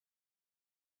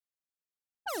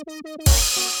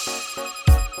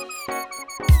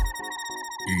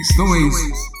Esto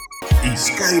es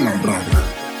Skyline Radio.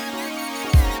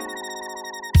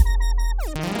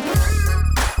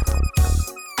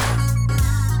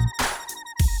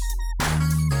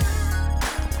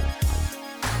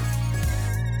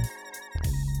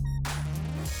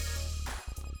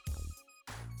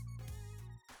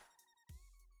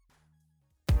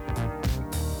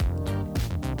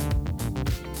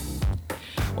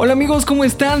 Hola amigos, ¿cómo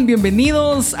están?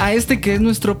 Bienvenidos a este que es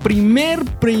nuestro primer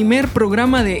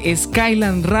programa de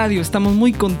Skyline Radio. Estamos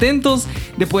muy contentos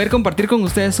de poder compartir con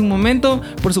ustedes un momento.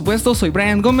 Por supuesto, soy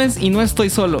Brian Gómez y no estoy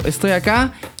solo. Estoy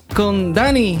acá con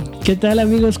Dani. ¿Qué tal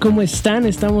amigos? ¿Cómo están?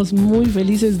 Estamos muy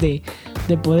felices de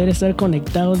poder estar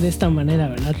conectados de esta manera,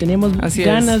 ¿verdad? Teníamos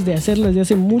ganas de hacerlo desde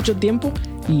hace mucho tiempo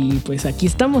y pues aquí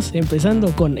estamos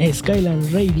empezando con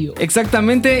Skyline Radio.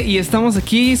 Exactamente, y estamos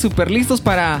aquí súper listos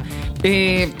para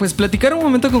pues platicar un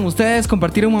momento con ustedes,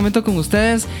 compartir un momento con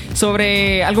ustedes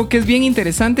sobre algo que es bien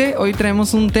interesante. Hoy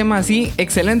traemos un tema así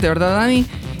excelente, ¿verdad, Dani?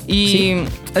 Y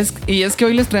es que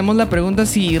hoy les traemos la pregunta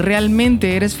si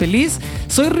realmente eres feliz.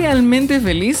 ¿Soy realmente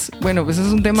feliz? Bueno, pues es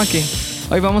un tema que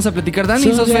hoy vamos a platicar. Dani,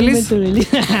 ¿sos feliz? Feliz?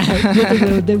 Yo te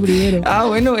pregunté primero.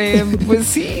 Bueno, pues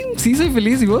sí soy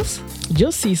feliz. ¿Y vos?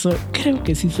 Yo sí soy, creo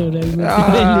que sí soy realmente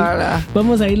feliz.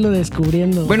 Vamos a irlo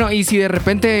descubriendo. Bueno, y si de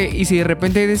repente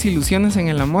hay desilusiones en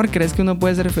el amor, ¿crees que uno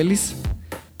puede ser feliz?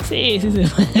 Sí se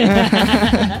puede.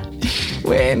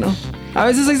 Bueno, a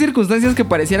veces hay circunstancias que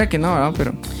pareciera que no, ¿verdad?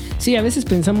 Pero sí, a veces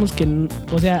pensamos que,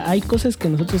 o sea, hay cosas que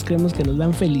nosotros creemos que nos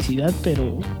dan felicidad,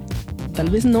 pero tal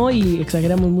vez no, y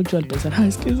exageramos mucho al pensar,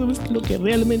 es que eso es lo que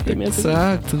realmente me hace.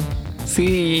 Exacto. Sí,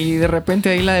 y de repente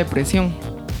hay la depresión.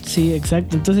 Sí,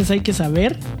 exacto. Entonces hay que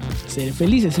saber ser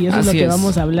felices, y eso es lo que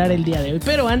vamos a hablar el día de hoy.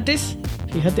 Pero antes,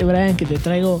 fíjate, Brian, que te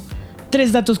traigo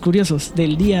 3 datos curiosos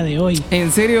del día de hoy.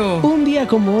 ¿En serio? Un día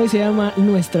como hoy se llama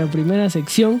nuestra primera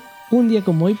sección. Un día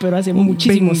como hoy, pero hace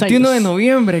muchísimos años. 21 de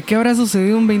noviembre. ¿Qué habrá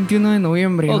sucedido un 21 de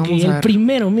noviembre? Ok, vamos a ver.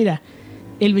 Primero, mira.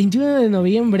 El 21 de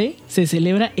noviembre se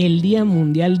celebra el Día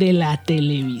Mundial de la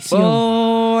Televisión.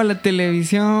 ¡Oh, la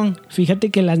televisión!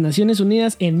 Fíjate que las Naciones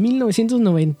Unidas en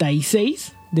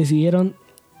 1996 decidieron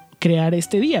crear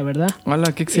este día, ¿verdad?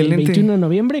 ¡Hola, qué excelente! El 21 de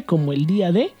noviembre como el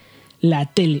Día de la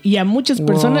Tele. Y a muchas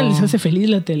personas les hace feliz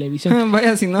la televisión.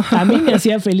 Vaya si no. A mí me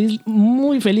hacía feliz,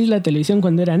 muy feliz la televisión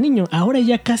cuando era niño. Ahora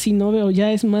ya casi no veo,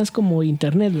 ya es más como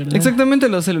internet, ¿verdad? Exactamente,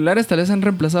 los celulares tal vez han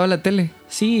reemplazado a la tele.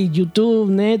 Sí, YouTube,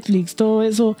 Netflix, todo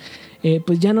eso,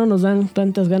 pues ya no nos dan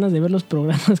tantas ganas de ver los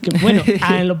programas que, bueno,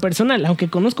 en lo personal, aunque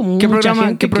conozco mucha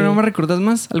gente. ¿Qué programa recordás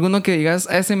más? ¿Alguno que digas,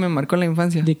 ese me marcó la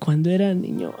infancia? De cuando era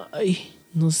niño,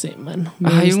 no sé, mano.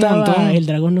 Me gustaba El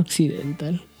Dragón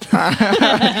Occidental.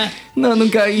 No,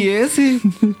 nunca vi ese.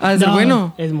 No,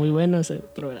 bueno. Es muy bueno ese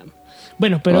programa.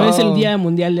 Bueno, pero es el Día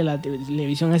Mundial de la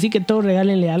Televisión, así que todos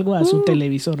regálenle algo a su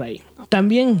televisor ahí.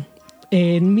 También,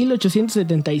 en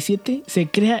 1877 se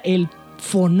crea el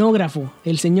fonógrafo.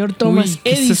 El señor Thomas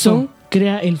Edison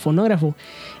crea el fonógrafo.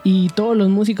 Y todos los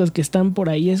músicos que están por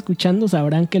ahí escuchando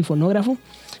sabrán que el fonógrafo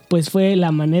pues fue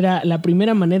la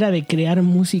primera manera de crear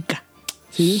música.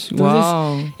 ¿Sí?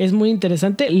 Entonces, es muy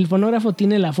interesante. El fonógrafo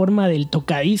tiene la forma del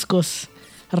tocadiscos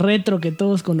retro que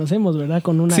todos conocemos, ¿verdad?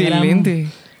 Con una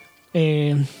gran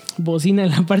bocina en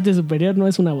la parte superior. No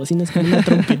es una bocina, es como una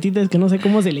trompetita, es que no sé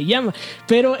cómo se le llama.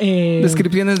 Pero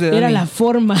descripciones de Dani. Era la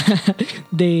forma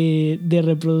de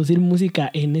reproducir música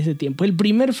en ese tiempo. El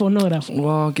primer fonógrafo.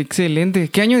 ¡Wow! ¡Qué excelente!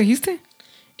 ¿Qué año dijiste?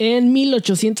 En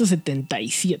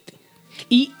 1877.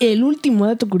 Y el último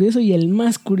dato curioso y el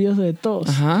más curioso de todos.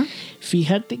 Ajá.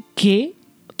 Fíjate que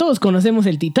todos conocemos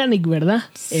el Titanic, ¿verdad?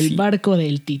 Sí. El barco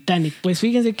del Titanic. Pues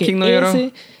fíjense que ¿quién no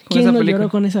lloró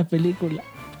con esa película?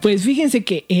 Pues fíjense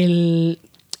que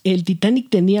el Titanic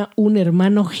tenía un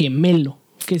hermano gemelo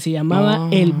que se llamaba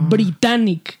el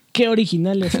Britannic. Qué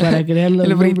originales para crear los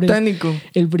nombres. Británico.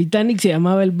 El Britannic se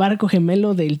llamaba el barco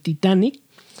gemelo del Titanic.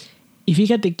 Y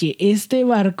fíjate que este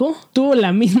barco tuvo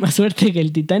la misma suerte que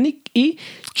el Titanic y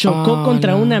chocó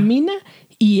contra una mina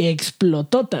y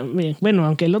explotó también. Bueno,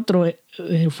 aunque el otro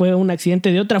fue un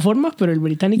accidente de otra forma, pero el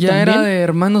Britannic ya también. Ya era de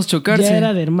hermanos chocarse. Ya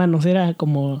era de hermanos, era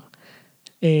como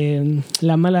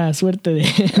la mala suerte de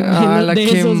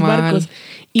esos barcos.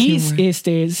 Y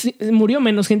murió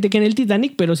menos gente que en el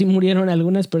Titanic, pero sí murieron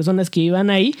algunas personas que iban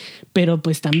ahí, pero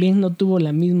pues también no tuvo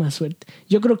la misma suerte.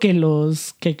 Yo creo que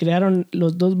los que crearon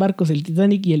los dos barcos, el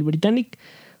Titanic y el Britannic,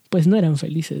 pues no eran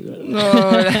felices, ¿verdad? No,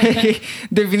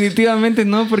 definitivamente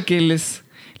no, porque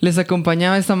les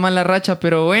acompañaba esta mala racha.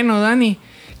 Pero bueno, Dani,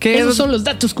 Esos son los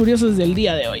datos curiosos del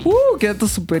día de hoy. Qué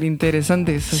datos súper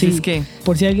interesantes. Así es que,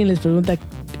 por si alguien les pregunta,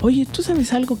 oye, ¿tú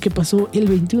sabes algo que pasó el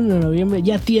 21 de noviembre?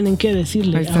 Ya tienen que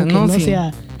decirle, ahí está, aunque no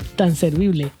sea tan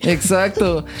servible.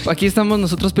 Exacto. Aquí estamos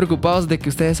nosotros preocupados de que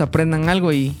ustedes aprendan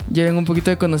algo y lleven un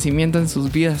poquito de conocimiento en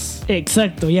sus vidas.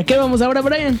 Exacto. ¿Y a qué vamos ahora,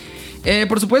 Brian?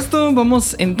 Por supuesto,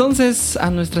 vamos entonces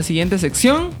a nuestra siguiente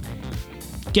sección,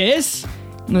 ¿Qué es?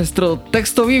 nuestro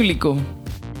texto bíblico.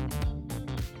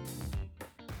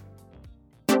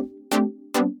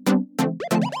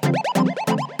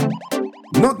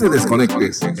 No te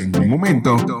desconectes. En un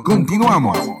momento,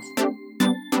 continuamos.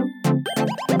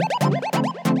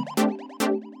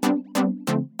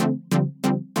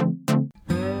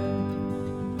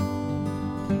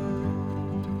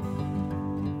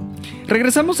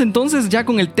 Regresamos entonces ya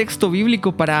con el texto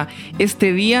bíblico para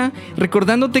este día,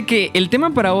 recordándote que el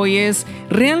tema para hoy es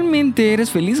 ¿realmente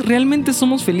eres feliz? ¿Realmente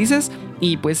somos felices?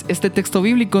 Y pues este texto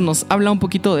bíblico nos habla un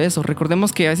poquito de eso.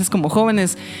 Recordemos que a veces como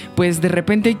jóvenes, pues de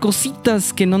repente hay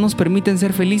cositas que no nos permiten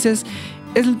ser felices.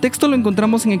 El texto lo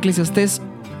encontramos en Eclesiastés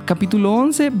capítulo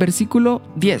 11, versículo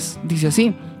 10. Dice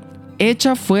así: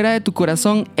 echa fuera de tu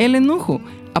corazón el enojo,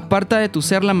 aparta de tu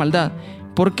ser la maldad,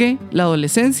 porque la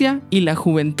adolescencia y la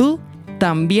juventud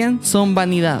también son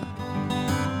vanidad.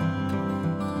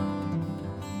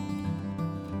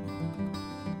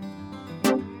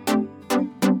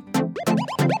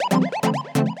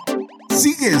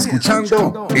 Sigue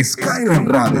escuchando Skyline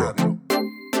Radio.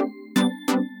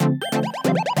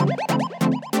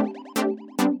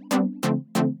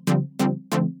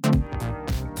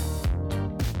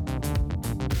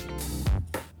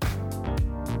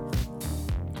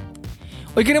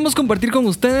 Hoy queremos compartir con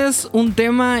ustedes un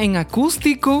tema en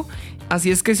acústico,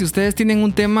 así es que si ustedes tienen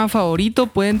un tema favorito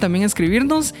pueden también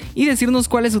escribirnos y decirnos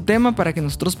cuál es su tema para que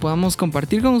nosotros podamos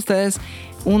compartir con ustedes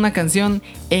una canción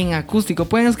en acústico.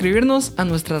 Pueden escribirnos a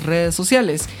nuestras redes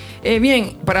sociales.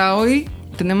 Bien, para hoy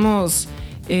tenemos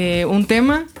un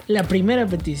tema. La primera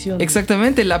petición.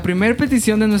 Exactamente, la primera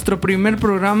petición de nuestro primer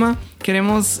programa.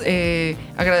 Queremos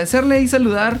agradecerle y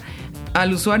saludar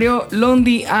al usuario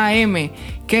Londi AM,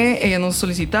 que nos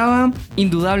solicitaba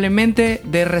indudablemente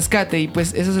de rescate. Y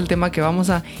pues ese es el tema que vamos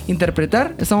a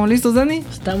interpretar. ¿Estamos listos, Dani?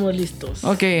 Estamos listos.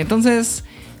 Ok, entonces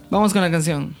vamos con la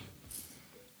canción.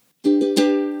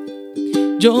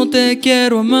 Yo te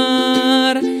quiero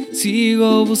amar,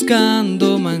 sigo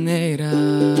buscando maneras.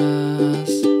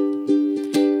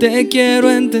 Te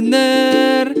quiero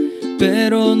entender,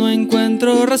 pero no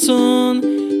encuentro razón,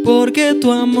 porque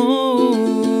tu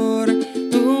amor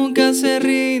nunca se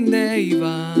rinde y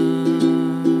va,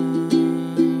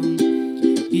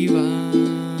 y va,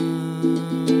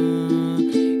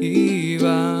 y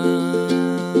va.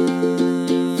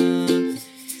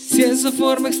 Si esa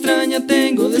forma extraña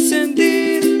tengo de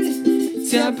sentir,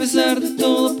 si a pesar de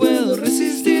todo puedo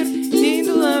resistir,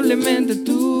 indudablemente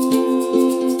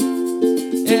tú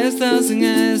estás en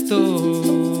esto.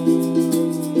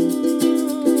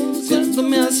 Cuando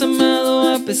me has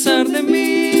amado a pesar de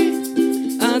mí,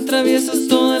 atraviesas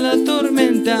toda la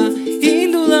tormenta,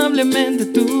 indudablemente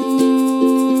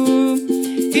tú,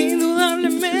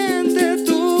 indudablemente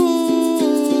tú.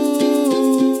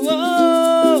 Oh,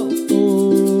 oh,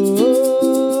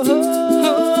 oh, oh,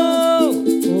 oh,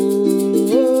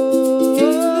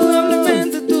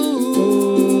 indudablemente tú,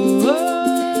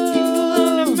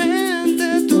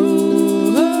 indudablemente tú.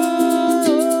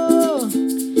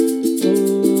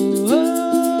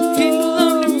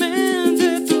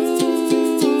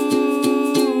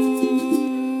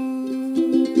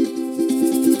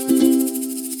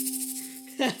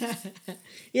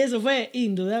 Y eso fue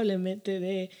indudablemente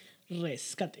de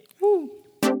rescate.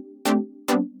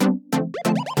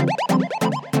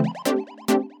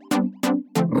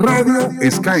 Radio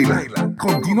Skyline.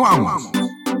 Continuamos.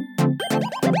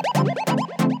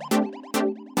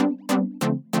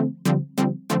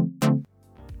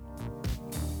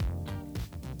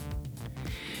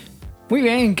 Muy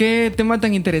bien, qué tema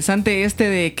tan interesante este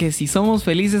de que si somos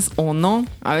felices o no.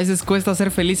 A veces cuesta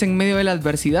ser feliz en medio de la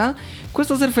adversidad.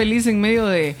 Cuesta ser feliz en medio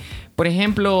de, por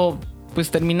ejemplo, pues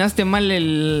terminaste mal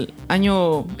el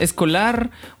año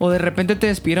escolar, o de repente te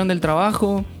despidieron del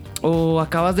trabajo, o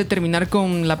acabas de terminar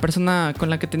con la persona con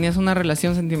la que tenías una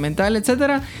relación sentimental,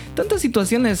 etcétera. Tantas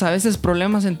situaciones, a veces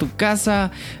problemas en tu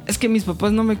casa. Es que mis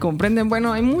papás no me comprenden.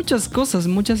 Bueno, hay muchas cosas,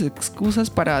 muchas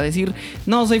excusas para decir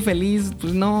no soy feliz.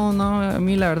 Pues no, a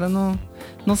mí la verdad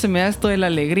no se me da esto de la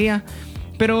alegría.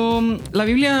 Pero la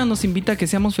Biblia nos invita a que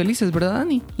seamos felices, ¿verdad,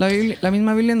 Dani? La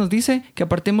misma Biblia nos dice que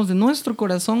apartemos de nuestro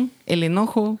corazón el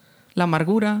enojo, la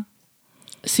amargura.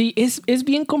 Sí, es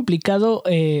bien complicado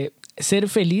ser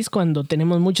feliz cuando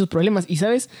tenemos muchos problemas. Y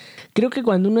sabes, creo que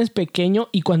cuando uno es pequeño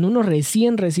y cuando uno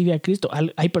recién recibe a Cristo,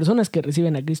 hay personas que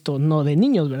reciben a Cristo no de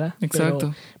niños, ¿verdad?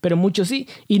 Exacto. Pero muchos sí.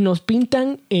 Y nos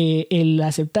pintan el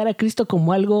aceptar a Cristo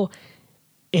como algo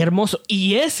hermoso.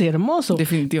 Y es hermoso.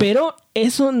 Definitivo. Pero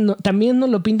eso también nos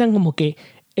lo pintan como que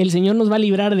el Señor nos va a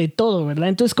librar de todo, ¿verdad?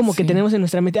 Entonces como que tenemos en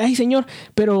nuestra mente, ay Señor,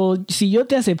 pero si yo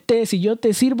te acepté, si yo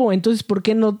te sirvo, entonces ¿por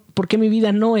qué mi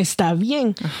vida no está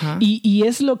bien? Ajá. Y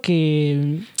es lo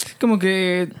que... Como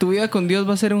que tu vida con Dios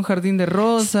va a ser un jardín de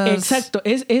rosas. Exacto,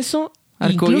 es eso.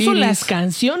 Arcoíris. Incluso las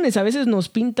canciones a veces nos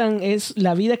pintan es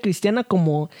la vida cristiana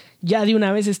como ya de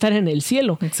una vez estar en el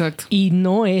cielo. Exacto. Y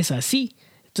no es así.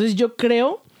 Entonces yo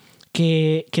creo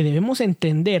que debemos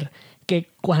entender que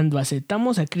cuando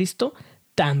aceptamos a Cristo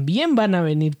también van a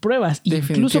venir pruebas,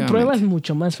 incluso pruebas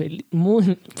mucho más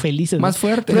muy felices, más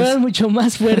fuertes, pruebas mucho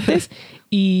más fuertes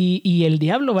y el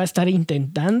diablo va a estar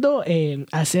intentando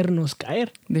hacernos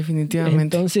caer.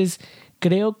 Definitivamente. Entonces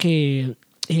creo que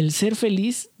el ser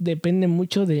feliz depende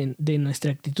mucho de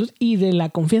nuestra actitud y de la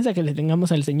confianza que le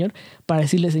tengamos al Señor para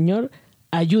decirle, Señor,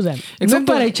 ayúdame. No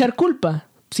para echar culpa,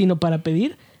 sino para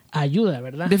pedir ayuda,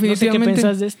 ¿verdad? Definitivamente. No sé qué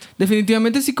pensás de esto.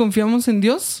 Definitivamente, si confiamos en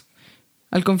Dios,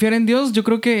 al confiar en Dios, yo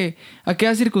creo que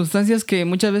aquellas circunstancias que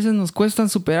muchas veces nos cuestan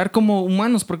superar como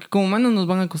humanos, porque como humanos nos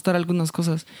van a costar algunas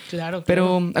cosas. Claro.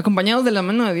 Pero acompañados de la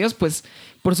mano de Dios, pues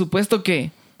por supuesto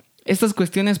que estas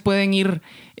cuestiones pueden ir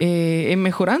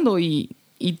mejorando y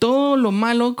todo lo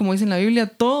malo, como dice en la Biblia,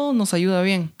 todo nos ayuda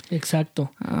bien.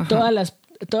 Exacto. Ajá.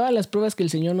 Todas las pruebas que el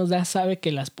Señor nos da sabe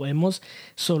que las podemos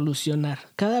solucionar.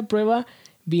 Cada prueba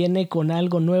viene con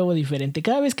algo nuevo, diferente.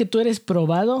 Cada vez que tú eres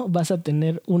probado, vas a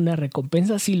tener una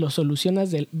recompensa si lo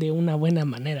solucionas de una buena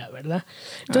manera, ¿verdad?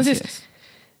 Entonces,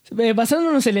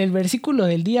 basándonos en el versículo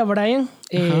del día, Brian,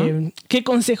 ¿qué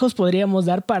consejos podríamos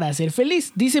dar para ser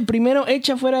feliz? Dice, primero,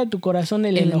 echa fuera de tu corazón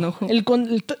el enojo.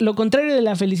 Lo contrario de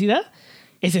la felicidad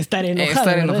es estar enojado.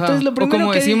 Entonces, lo primero o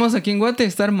como decimos aquí en Guate,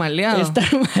 estar maleado.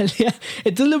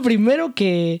 Entonces, lo primero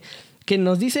que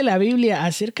nos dice la Biblia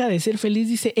acerca de ser feliz,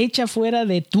 dice, echa fuera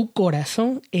de tu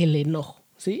corazón el enojo,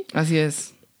 ¿sí? Así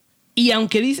es. Y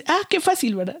aunque dice, qué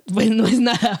fácil, ¿verdad? Pues no es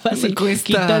nada fácil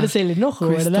quitarse el enojo,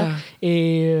 ¿verdad?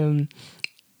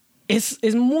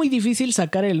 Es muy difícil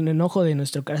sacar el enojo de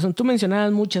nuestro corazón. Tú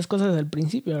mencionabas muchas cosas al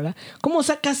principio, ¿verdad? ¿Cómo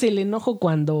sacas el enojo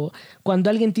cuando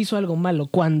alguien te hizo algo malo?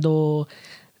 Cuando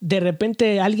de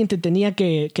repente alguien te tenía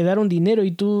que dar un dinero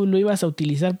y tú lo ibas a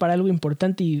utilizar para algo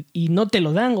importante y no te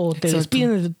lo dan o te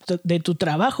despiden de tu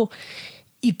trabajo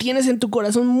y tienes en tu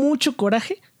corazón mucho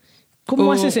coraje.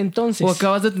 ¿Cómo haces entonces? O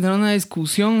acabas de tener una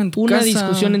discusión en tu casa. Una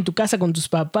discusión en tu casa con tus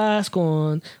papás,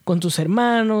 con tus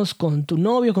hermanos, con tu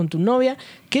novio, con tu novia.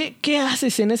 ¿Qué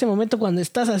haces en ese momento cuando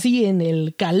estás así en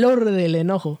el calor del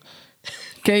enojo?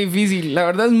 Qué difícil, la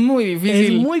verdad es muy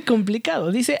difícil. Es muy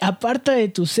complicado. Dice, aparta de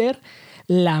tu ser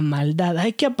la maldad.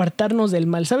 Hay que apartarnos del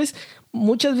mal. ¿Sabes?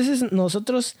 Muchas veces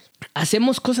nosotros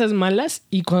hacemos cosas malas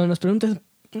y cuando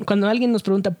alguien nos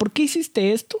pregunta, ¿por qué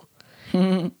hiciste esto?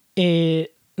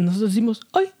 Nosotros decimos,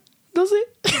 ¡ay! No sé.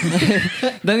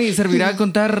 Dani, ¿servirá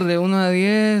contar de 1 a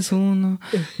 10? 1,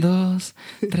 2,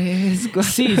 3,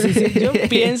 4. Sí. Yo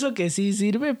pienso que sí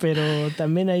sirve, pero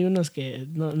también hay unos que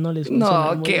no les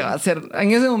funciona. No, ¿qué va a hacer?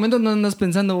 En ese momento no andas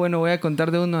pensando, bueno, voy a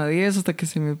contar de 1 a 10 hasta que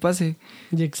se me pase.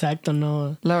 Exacto,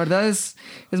 no. La verdad es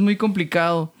muy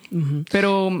complicado. Uh-huh.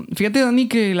 Pero fíjate, Dani,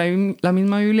 que la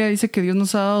misma Biblia dice que Dios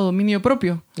nos ha dado dominio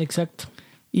propio. Exacto.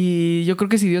 Y yo creo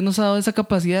que si Dios nos ha dado esa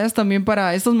capacidad es también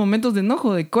para estos momentos de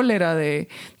enojo, de cólera, de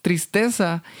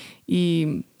tristeza.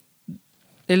 Y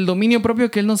el dominio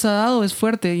propio que Él nos ha dado es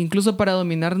fuerte, incluso para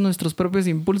dominar nuestros propios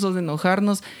impulsos de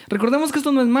enojarnos. Recordemos que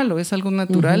esto no es malo, es algo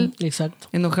natural. Uh-huh, exacto.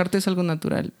 Enojarte es algo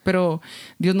natural, pero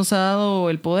Dios nos ha dado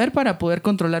el poder para poder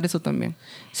controlar eso también.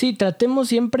 Sí, tratemos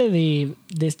siempre de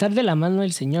estar de la mano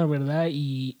del Señor, ¿verdad?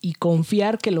 Y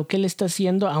confiar que lo que Él está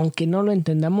haciendo, aunque no lo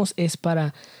entendamos, es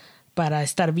para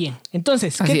estar bien.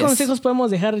 Entonces, ¿qué consejos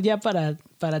podemos dejar ya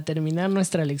para terminar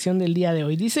nuestra lección del día de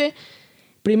hoy? Dice,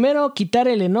 primero, quitar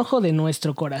el enojo de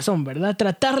nuestro corazón, ¿verdad?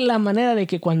 Tratar la manera de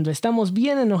que cuando estamos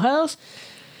bien enojados,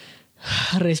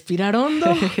 respirar hondo,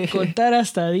 contar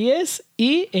hasta 10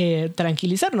 y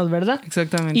tranquilizarnos, ¿verdad?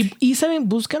 Exactamente. Y saben,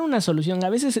 buscar una solución.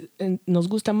 A veces nos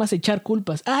gusta más echar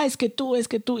culpas. Es que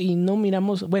tú, y no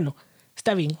miramos, bueno,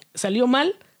 está bien, salió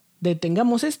mal,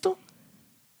 detengamos esto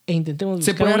e intentemos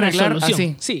buscar ¿Se puede arreglar una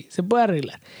solución. así? Sí, se puede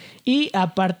arreglar. Y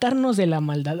apartarnos de la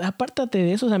maldad. Apártate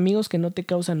de esos amigos que no te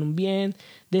causan un bien,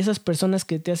 de esas personas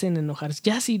que te hacen enojar.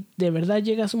 Ya si de verdad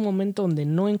llegas a un momento donde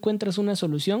no encuentras una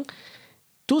solución,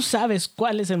 tú sabes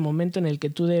cuál es el momento en el que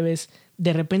tú debes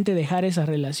de repente dejar esa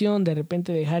relación, de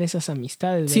repente dejar esas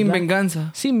amistades. Sin ¿verdad?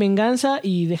 venganza. Sin venganza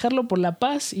y dejarlo por la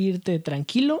paz, irte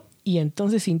tranquilo y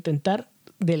entonces intentar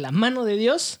de la mano de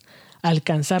Dios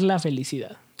alcanzar la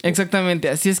felicidad. Exactamente,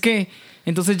 así es que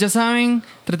entonces ya saben,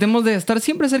 tratemos de estar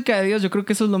siempre cerca de Dios. Yo creo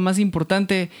que eso es lo más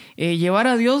importante, llevar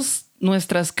a Dios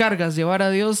nuestras cargas, llevar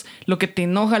a Dios lo que te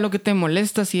enoja, lo que te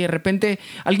molesta. Si de repente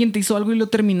alguien te hizo algo y lo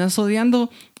terminas odiando,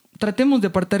 tratemos de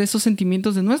apartar esos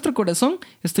sentimientos de nuestro corazón.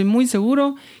 Estoy muy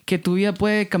seguro que tu vida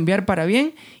puede cambiar para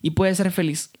bien y puedes ser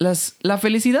feliz. La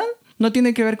felicidad no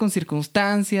tiene que ver con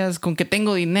circunstancias, con que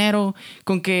tengo dinero,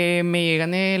 con que me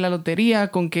gané la lotería,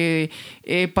 con que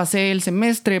pasé el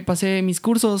semestre, pasé mis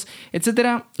cursos,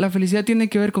 etc. La felicidad tiene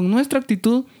que ver con nuestra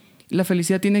actitud. La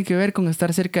felicidad tiene que ver con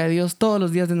estar cerca de Dios todos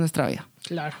los días de nuestra vida.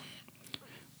 Claro.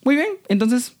 Muy bien,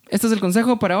 entonces este es el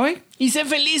consejo para hoy. Y sé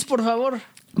feliz, por favor.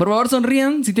 Por favor,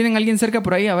 sonrían. Si tienen a alguien cerca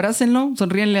por ahí, abrácenlo.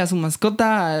 Sonríenle a su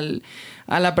mascota,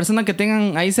 a la persona que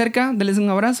tengan ahí cerca. Denles un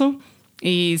abrazo.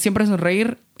 Y siempre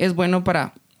sonreír es bueno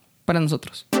para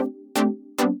nosotros.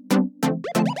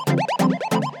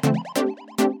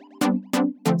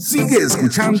 Sigue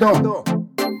escuchando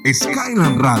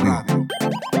Skyland Radio.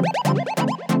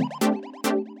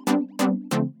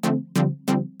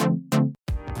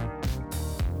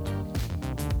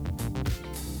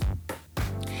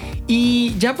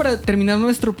 Y ya para terminar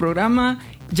nuestro programa,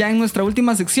 ya en nuestra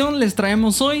última sección, les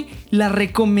traemos hoy la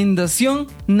recomendación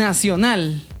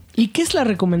nacional. ¿Y qué es la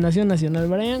recomendación nacional,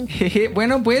 Brian?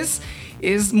 Bueno, pues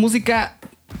es música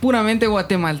puramente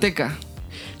guatemalteca.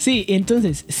 Sí,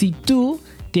 entonces, si tú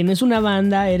tienes una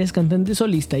banda, eres cantante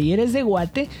solista y eres de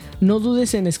Guate, no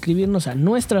dudes en escribirnos a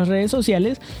nuestras redes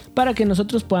sociales para que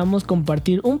nosotros podamos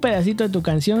compartir un pedacito de tu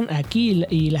canción aquí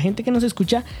y la gente que nos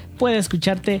escucha pueda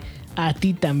escucharte a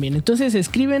ti también. Entonces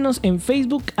escríbenos en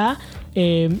Facebook a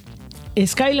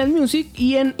Skyland Music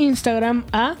y en Instagram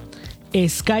a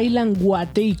Skyland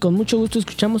Guate y con mucho gusto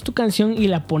escuchamos tu canción y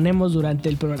la ponemos durante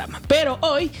el programa. Pero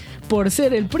hoy, por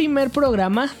ser el primer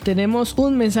programa, tenemos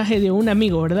un mensaje de un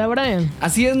amigo, ¿verdad, Brian?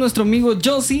 Así es, nuestro amigo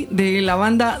Josie de la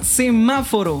banda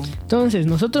Semáforo. Entonces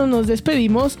nosotros nos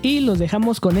despedimos y los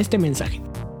dejamos con este mensaje.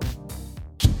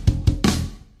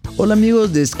 Hola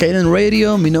amigos de Skyland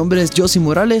Radio, mi nombre es Josie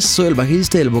Morales, soy el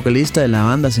bajista y el vocalista de la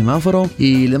banda Semáforo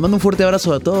y les mando un fuerte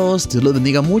abrazo a todos, Dios los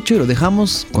bendiga mucho y los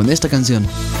dejamos con esta canción.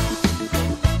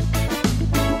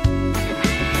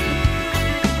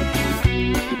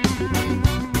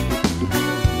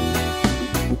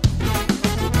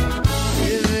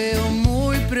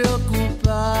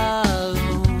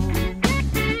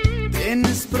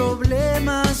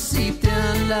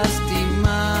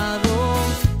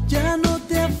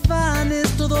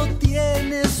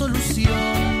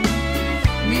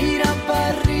 Mira para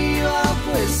arriba,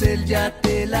 pues él ya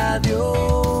te la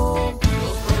dio.